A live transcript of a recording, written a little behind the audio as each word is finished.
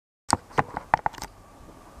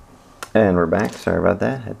And we're back. Sorry about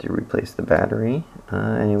that. Had to replace the battery.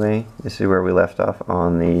 Anyway, this is where we left off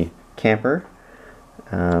on the camper.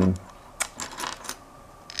 So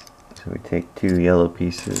we take two yellow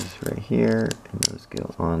pieces right here, and those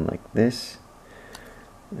go on like this.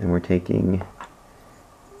 And we're taking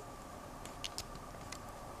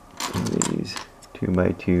these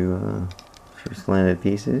 2x2 sort of slanted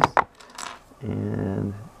pieces,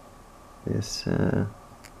 and this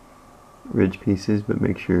ridge pieces, but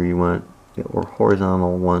make sure you want the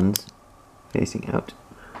horizontal ones facing out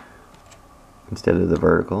instead of the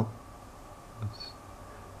vertical. It's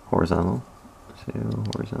horizontal, so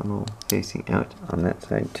horizontal facing out on that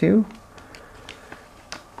side too.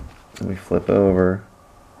 And we flip over,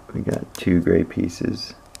 we got two gray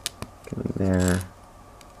pieces going there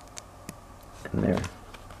and there.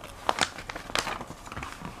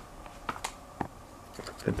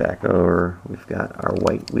 Flip it back over, we've got our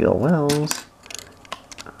white wheel wells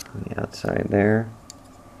on the outside there.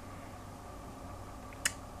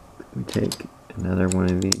 We take another one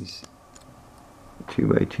of these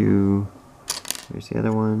 2x2, here's the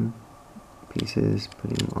other one, pieces,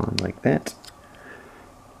 putting them on like that.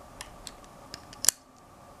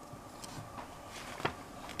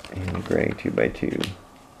 And a gray 2x2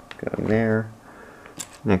 going there.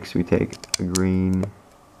 Next we take a green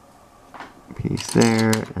piece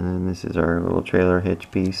there, and then this is our little trailer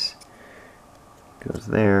hitch piece. Goes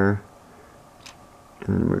there.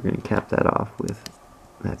 And then we're going to cap that off with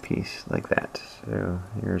that piece like that. So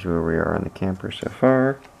here's where we are on the camper so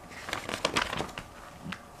far.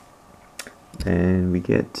 And we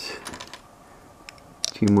get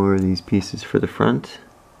two more of these pieces for the front.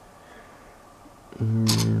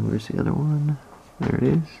 And where's the other one? There it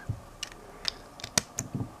is.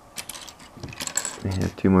 I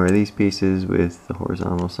have two more of these pieces with the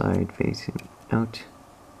horizontal side facing out.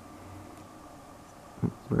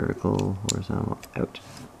 Vertical, horizontal, out.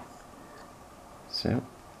 So,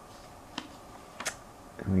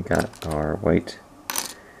 and we got our white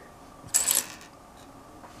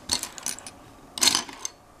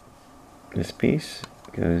this piece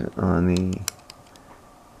goes on the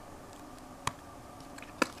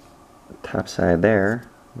top side there,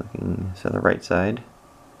 looking so the right side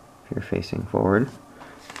if you're facing forward,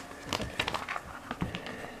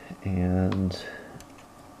 and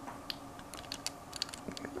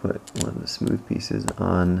put one of the smooth pieces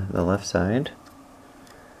on the left side.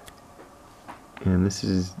 And this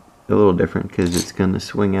is a little different because it's going to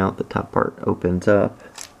swing out, the top part opens up.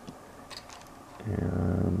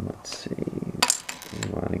 And let's see, we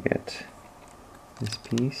want to get this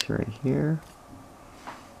piece right here,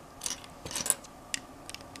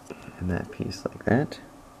 and that piece like that.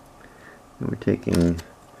 And we're taking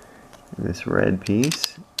this red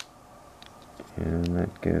piece, and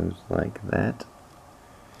that goes like that.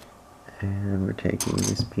 And we're taking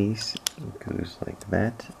this piece, it goes like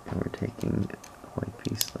that, and we're taking a white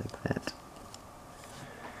piece like that.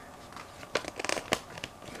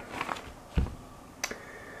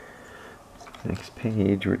 Next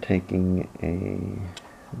page, we're taking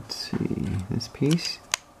a, let's see, this piece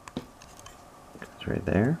goes right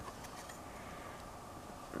there.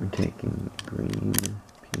 We're taking a green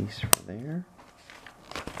piece from there.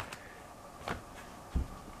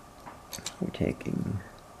 We're taking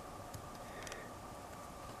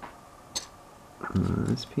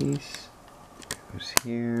this piece goes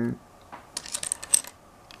here,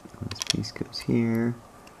 and this piece goes here,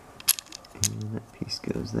 and that piece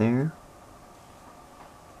goes there.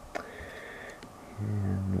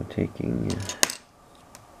 And we're taking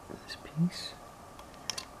this piece,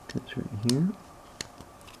 goes right here,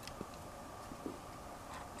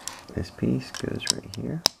 this piece goes right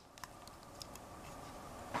here.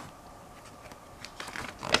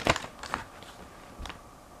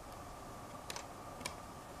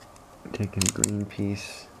 Taking a green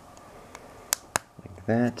piece like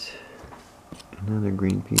that, another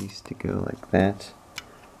green piece to go like that,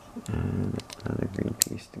 and another green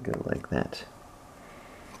piece to go like that.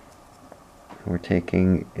 We're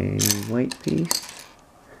taking a white piece,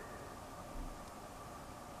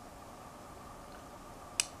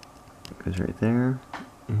 it goes right there,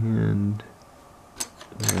 and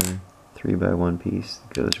another 3x1 piece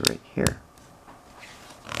that goes right here.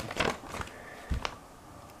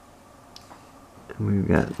 We've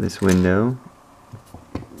got this window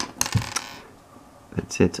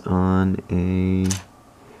that sits on a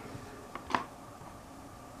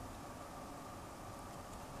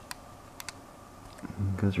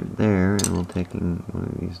goes right there, and we're taking one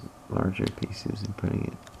of these larger pieces and putting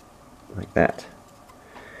it like that.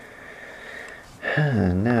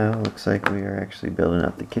 Now looks like we are actually building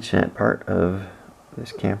up the kitchenette part of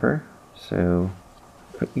this camper. So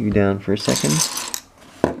put you down for a second.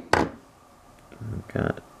 We've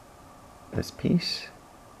got this piece.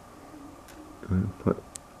 I'm going to put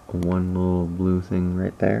one little blue thing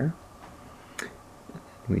right there.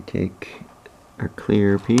 We take our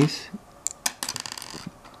clear piece,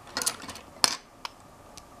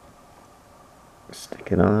 stick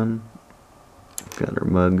it on. We've got our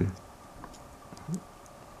mug.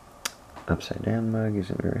 Upside down mug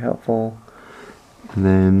isn't very helpful. And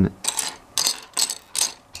then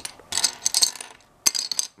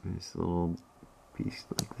this little piece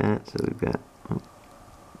like that. So we've got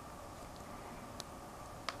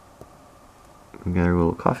our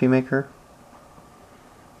little coffee maker.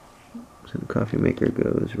 So the coffee maker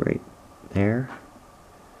goes right there.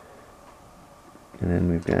 And then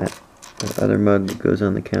we've got the other mug that goes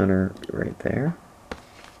on the counter right there.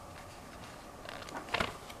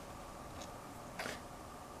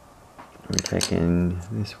 We're taking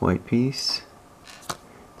this white piece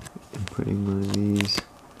and putting one of these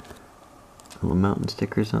little mountain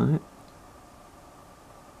stickers on it.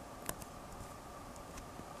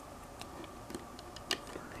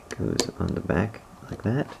 It goes on the back like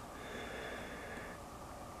that.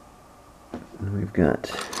 And we've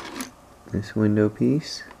got this window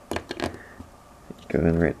piece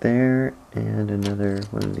going right there, and another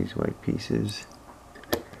one of these white pieces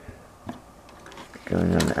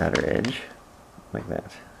going on the outer edge like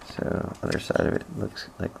that. So other side of it looks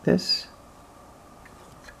like this.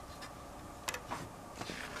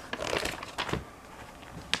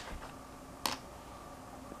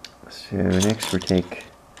 So next we take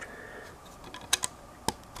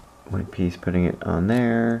white piece, putting it on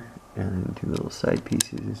there, and then two little side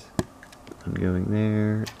pieces, one going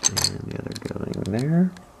there and the other going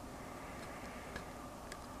there.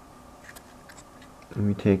 And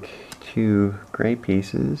we take two gray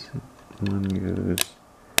pieces, one goes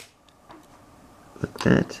like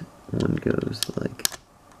that, one goes like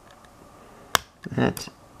that,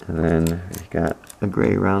 and then we've got a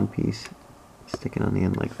gray round piece sticking on the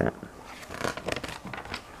end like that.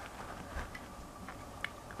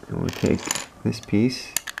 And we'll take this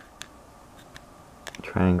piece,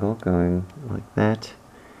 triangle going like that,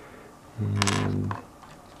 and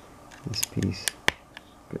this piece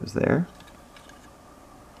goes there.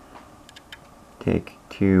 Take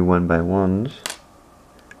two 1x1s,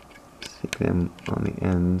 stick them on the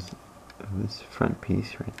ends of this front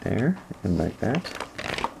piece right there, and like that.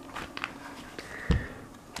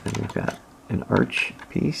 And we've got an arch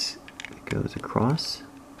piece that goes across.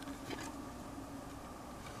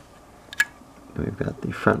 And we've got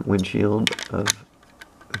the front windshield of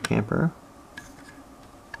the camper,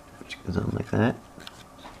 which goes on like that.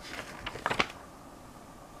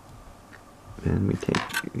 Then we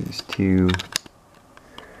take these two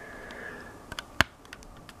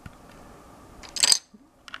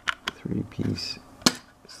three-piece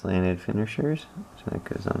slanted finishers, so that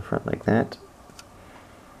goes on front like that.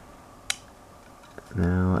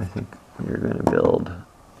 Now I think we're going to build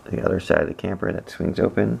the other side of the camper that swings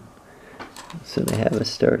open. So they have us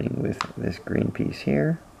starting with this green piece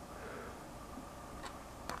here,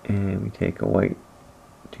 and we take a white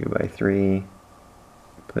 2x3,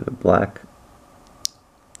 put a black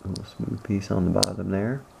little smooth piece on the bottom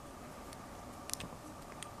there,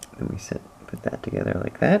 and we put that together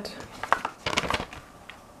like that.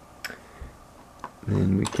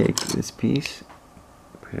 Then we take this piece,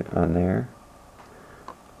 put it on there,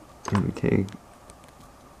 and we take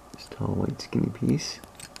this tall white skinny piece,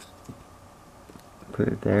 put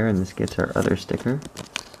it there, and this gets our other sticker.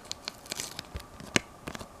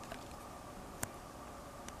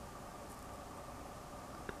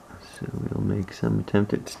 So we'll make some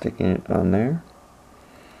attempt at sticking it on there.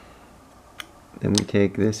 Then we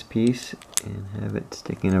take this piece and have it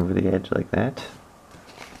sticking over the edge like that.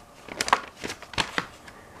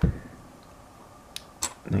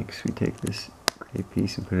 Next we take this gray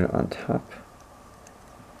piece and put it on top.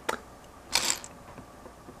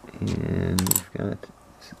 And we've got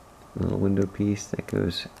this little window piece that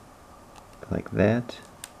goes like that.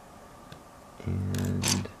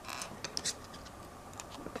 And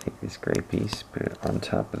take this gray piece, put it on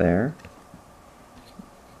top there.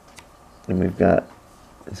 And we've got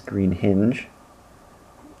this green hinge,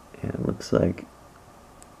 and it looks like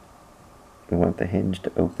we want the hinge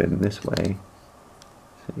to open this way.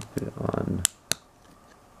 So you put it on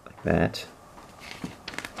like that.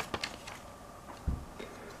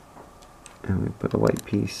 And we put a white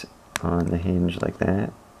piece on the hinge like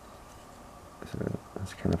that. So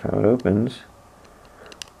that's kind of how it opens.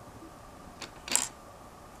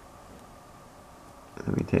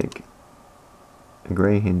 Then we take a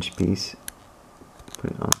gray hinge piece,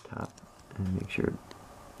 put it on top and make sure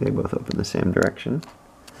they both open the same direction.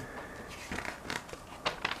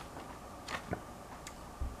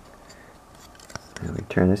 And we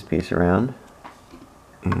turn this piece around,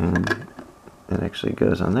 and it actually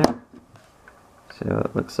goes on there. So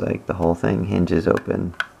it looks like the whole thing hinges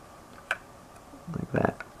open like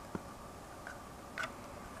that.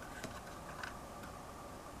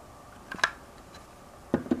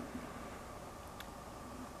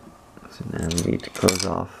 So now we need to close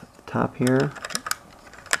off the top here.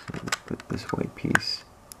 So put this white piece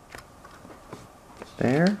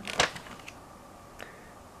there.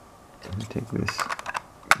 And we take this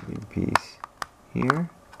green piece here.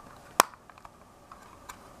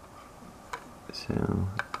 So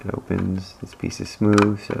it opens, this piece is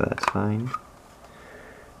smooth, so that's fine.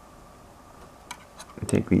 We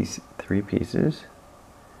take these three pieces.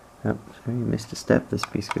 Oh, sorry, missed a step. This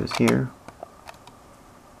piece goes here.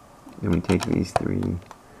 Then we take these three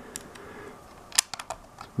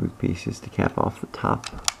smooth pieces to cap off the top,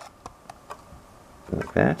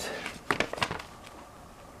 like that.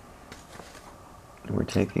 And we're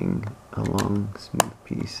taking a long smooth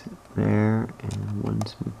piece there and one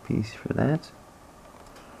smooth piece for that.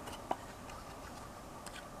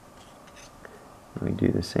 And we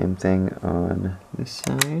do the same thing on this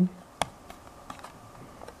side.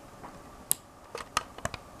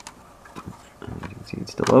 And you can see it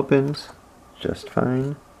still opens just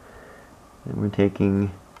fine. And we're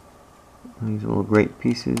taking these little great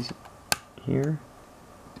pieces here,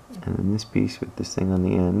 and then this piece with this thing on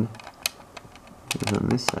the end goes on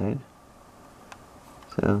this side.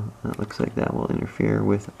 So that looks like that will interfere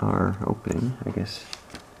with our opening. I guess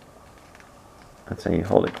that's how you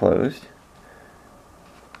hold it closed.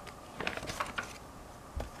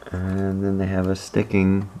 And then they have us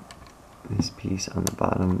sticking this piece on the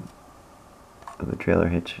bottom of the trailer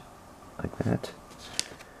hitch like that.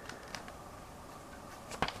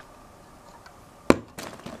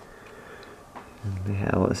 And they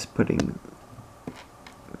have us putting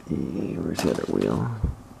the, where's the other wheel?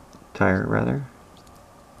 Tire, rather.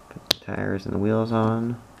 Put the tires and the wheels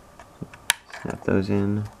on. Snap those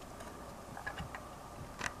in.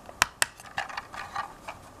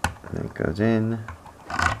 And then it goes in.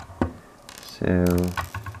 So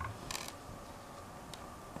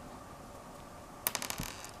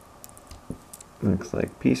looks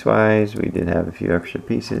like piecewise we did have a few extra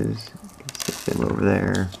pieces. You can stick them over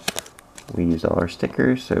there. We used all our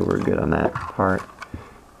stickers, so we're good on that part.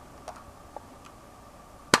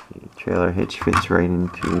 The trailer hitch fits right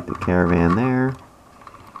into the Caravan there.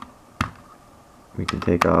 We can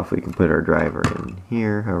take off, we can put our driver in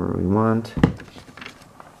here however we want.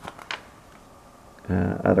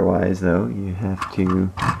 Otherwise though, you have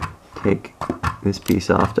to take this piece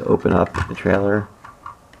off to open up the trailer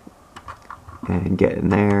and get in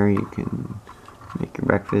there. You can make your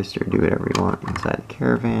breakfast or do whatever you want inside the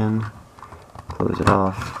Caravan. Close it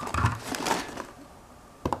off.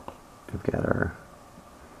 We've got our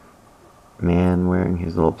man wearing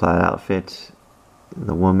his little plaid outfit,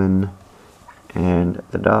 the woman, and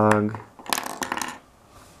the dog.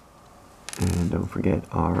 And don't forget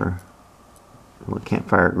our little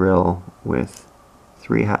campfire grill with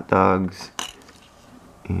 3 hot dogs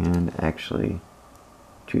and actually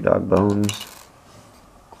 2 dog bones.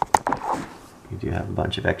 We do have a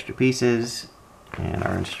bunch of extra pieces and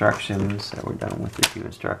our instructions, so we're done with the 2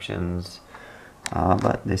 instructions.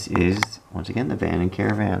 But this is, once again, the van and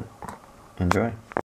Caravan. Enjoy.